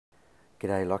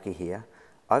G'day, Lockie here.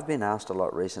 I've been asked a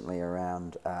lot recently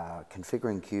around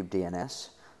configuring Kube-DNS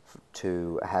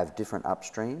to have different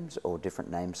upstreams or different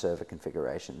name server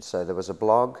configurations. So there was a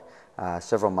blog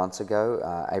several months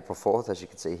ago, April 4th, as you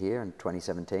can see here in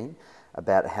 2017,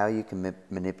 about how you can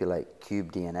manipulate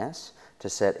Kube-DNS to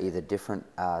set either different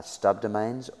stub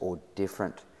domains or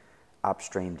different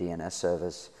upstream DNS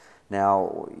servers.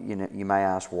 Now, you may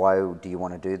ask, why do you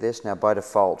want to do this? Now, by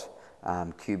default,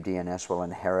 Kube-DNS will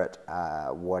inherit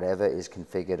whatever is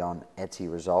configured on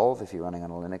etc resolve if you're running on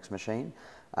a Linux machine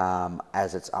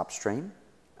as its upstream.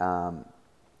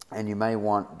 And you may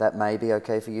want, that may be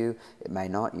okay for you, it may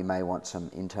not. You may want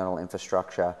some internal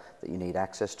infrastructure that you need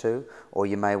access to, or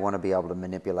you may want to be able to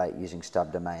manipulate using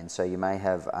stub domains. So you may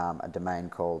have a domain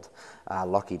called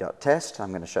lockie.test.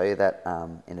 I'm going to show you that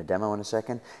in a demo in a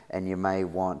second. And you may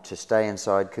want to stay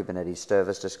inside Kubernetes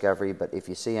service discovery, but if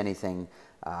you see anything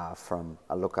from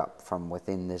a lookup from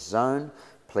within this zone,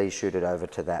 please shoot it over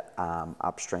to that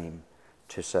upstream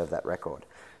to serve that record.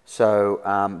 So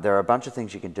there are a bunch of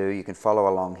things you can do. You can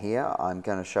follow along here. I'm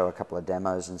going to show a couple of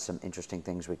demos and some interesting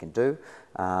things we can do.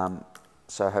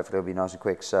 So hopefully it'll be nice and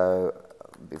quick. So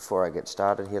before I get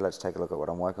started here, let's take a look at what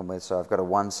I'm working with. So I've got a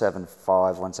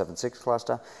 175, 176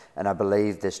 cluster, and I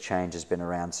believe this change has been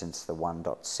around since the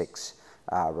 1.6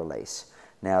 release.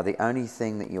 Now, the only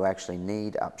thing that you actually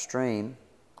need upstream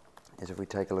is if we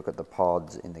take a look at the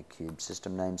pods in the Kube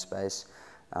system namespace.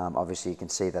 Obviously, you can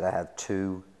see that I have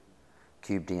two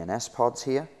Kube-DNS pods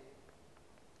here,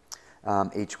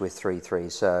 each with 3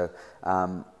 So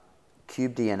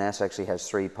Kube-DNS actually has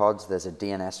 3 pods. There's a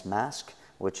DNS mask,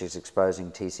 which is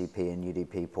exposing TCP and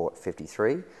UDP port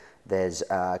 53. There's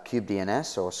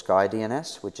Kube-DNS or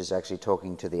Sky-DNS, which is actually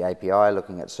talking to the API,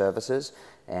 looking at services,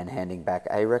 and handing back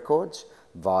A records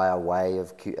via way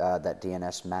of that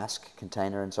DNS mask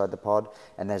container inside the pod.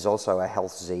 And there's also a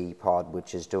health Z pod,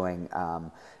 which is doing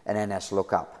an NS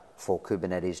lookup for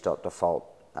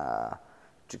Kubernetes.default to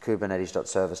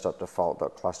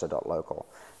Kubernetes.service.default.cluster.local.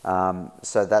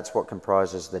 So that's what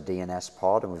comprises the DNS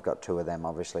pod, and we've got 2 of them,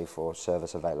 obviously, for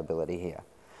service availability here.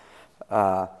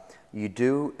 You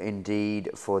do indeed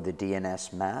for the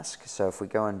DNS mask. So if we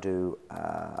go and do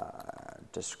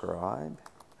describe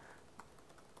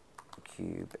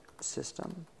Kube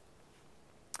system.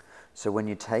 So when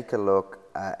you take a look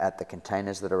at the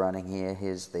containers that are running here,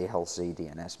 here's the health Z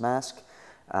DNS mask.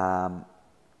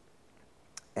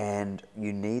 And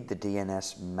you need the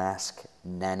DNS mask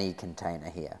nanny container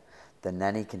here. The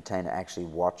nanny container actually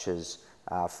watches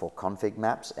for config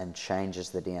maps and changes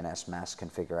the DNS mask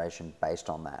configuration based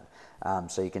on that.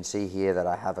 So you can see here that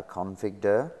I have a config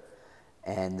dir,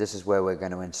 and this is where we're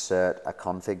going to insert a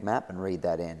config map and read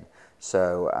that in.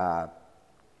 So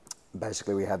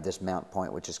basically we have this mount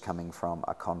point which is coming from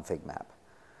a config map.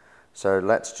 So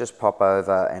let's just pop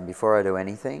over, and before I do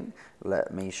anything,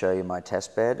 let me show you my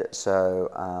test bed. So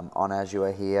on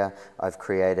Azure here, I've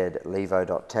created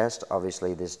levo.test.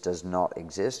 Obviously this does not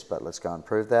exist, but let's go and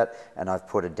prove that. And I've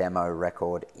put a demo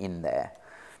record in there.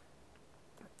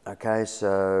 Okay,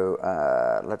 so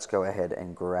let's go ahead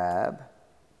and grab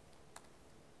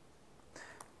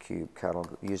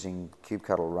kubectl. Using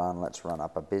kubectl run, let's run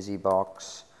up a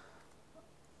busybox.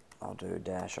 I'll do -it,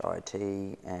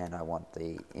 and I want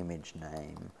the image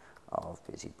name of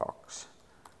busybox.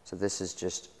 So this is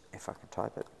just, if I can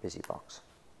type it, busybox.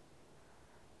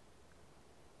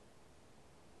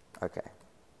 Okay.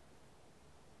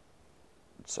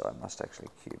 So I must actually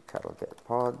kubectl get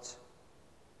pods.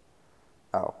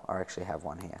 Oh, I actually have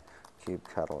one here.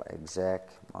 Kubectl exec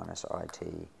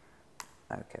 -it.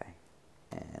 Okay.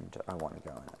 And I want to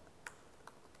go in it.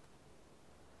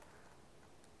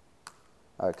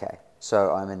 Okay,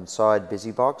 so I'm inside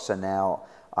busybox, so now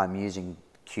I'm using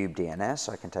Kube-DNS.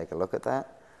 I can take a look at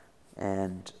that,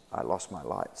 and I lost my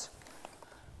lights.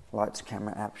 Lights,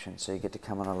 camera, option, so you get to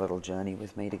come on a little journey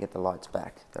with me to get the lights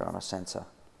back. They're on a sensor.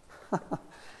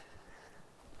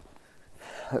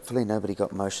 Hopefully nobody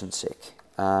got motion sick.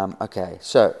 Okay,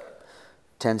 so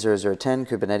 10.0.0.10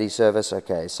 Kubernetes service.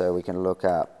 Okay, so we can look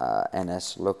up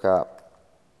NS lookup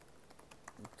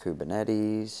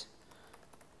Kubernetes,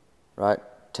 right?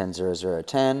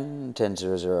 10.0.0.10,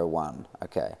 10.0.0.1.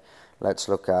 Okay, let's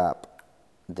look up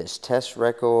this test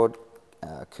record,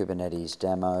 Kubernetes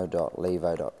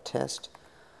demo.levo.test.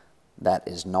 That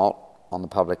is not on the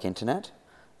public internet.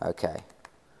 Okay,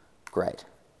 great.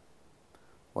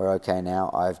 We're okay now.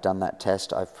 I've done that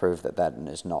test. I've proved that that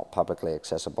is not publicly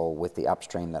accessible with the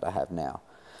upstream that I have now.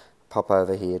 Pop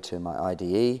over here to my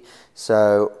IDE.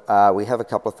 So we have a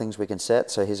couple of things we can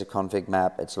set. So here's a config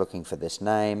map. It's looking for this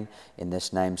name in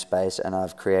this namespace, and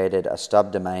I've created a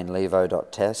stub domain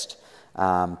levo.test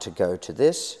to go to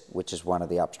this, which is one of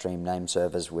the upstream name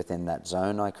servers within that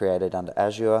zone I created under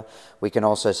Azure. We can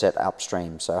also set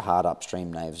upstream, so hard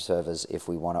upstream name servers if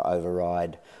we want to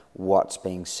override what's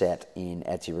being set in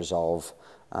etc resolve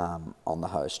on the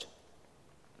host.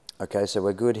 Okay, so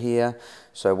we're good here.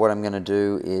 So what I'm going to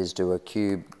do is do a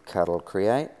kubectl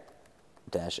create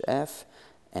 -f,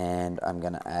 and I'm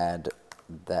going to add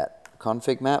that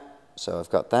config map. So I've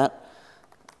got that.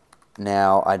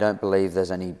 Now I don't believe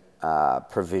there's any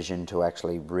provision to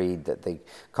actually read that the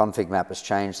config map has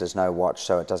changed. There's no watch,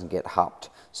 so it doesn't get hupped.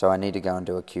 So I need to go and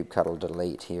do a kubectl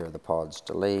delete. Here are the pods.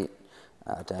 Delete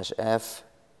 -f.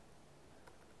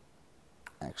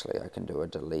 Actually, I can do a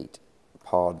delete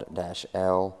pod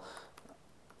 -l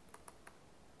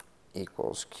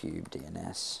equals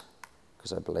Kube-DNS,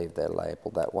 because I believe they're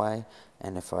labeled that way,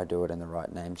 and if I do it in the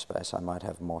right namespace I might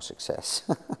have more success.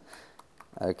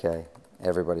 Okay,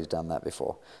 everybody's done that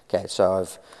before. Okay, so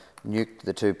I've nuked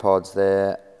the two pods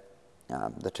there,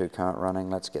 the two current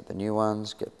running. Let's get the new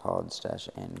ones, get pods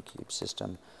 -n kube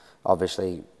system.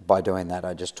 Obviously by doing that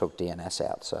I just took DNS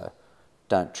out, so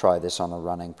don't try this on a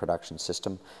running production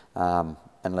system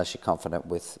unless you're confident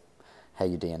with how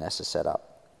your DNS is set up.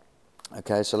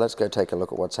 Okay, so let's go take a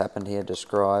look at what's happened here.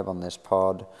 Describe on this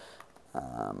pod,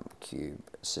 kube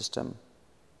system.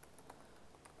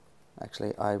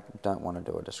 Actually, I don't want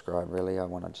to do a describe really. I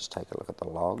want to just take a look at the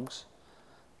logs.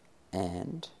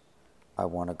 And I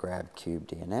want to grab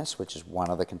Kube-DNS, which is one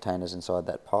of the containers inside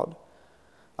that pod.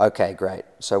 Okay, great.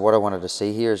 So what I wanted to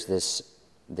see here is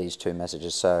these two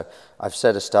messages. So I've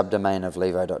set a stub domain of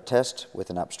levo.test with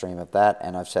an upstream of that,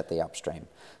 and I've set the upstream.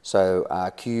 So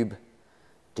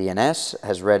Kube-DNS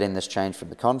has read in this change from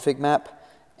the config map,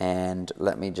 and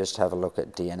let me just have a look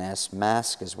at DNS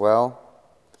mask as well.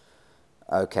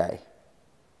 Okay.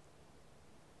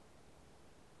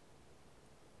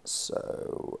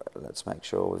 So let's make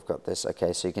sure we've got this.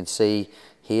 Okay, so you can see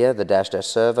here the --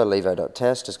 server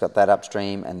levo.test has got that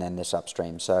upstream and then this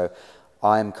upstream. So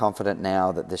I'm confident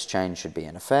now that this change should be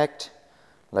in effect.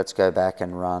 Let's go back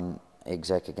and run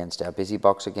exec against our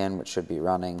busybox again, which should be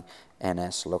running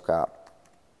ns lookup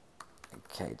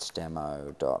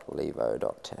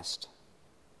katesdemo.levo.test.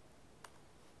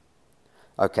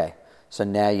 Okay, so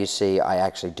now you see I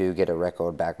actually do get a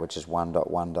record back, which is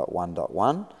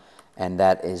 1.1.1.1, and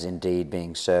that is indeed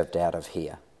being served out of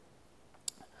here.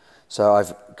 So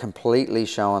I've completely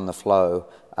shown the flow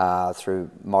through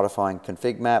modifying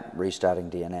config map, restarting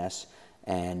DNS,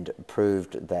 and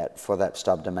proved that for that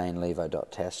stub domain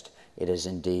levo.test, it is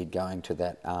indeed going to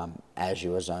that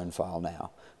Azure zone file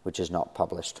now, which is not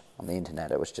published on the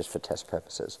internet. It was just for test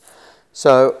purposes.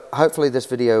 So hopefully this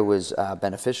video was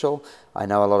beneficial. I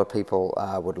know a lot of people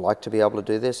would like to be able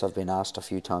to do this. I've been asked a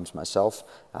few times myself,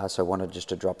 so I wanted just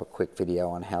to drop a quick video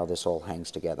on how this all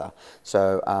hangs together.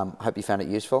 So hope you found it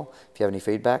useful. If you have any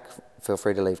feedback, feel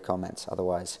free to leave comments.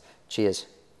 Otherwise, cheers.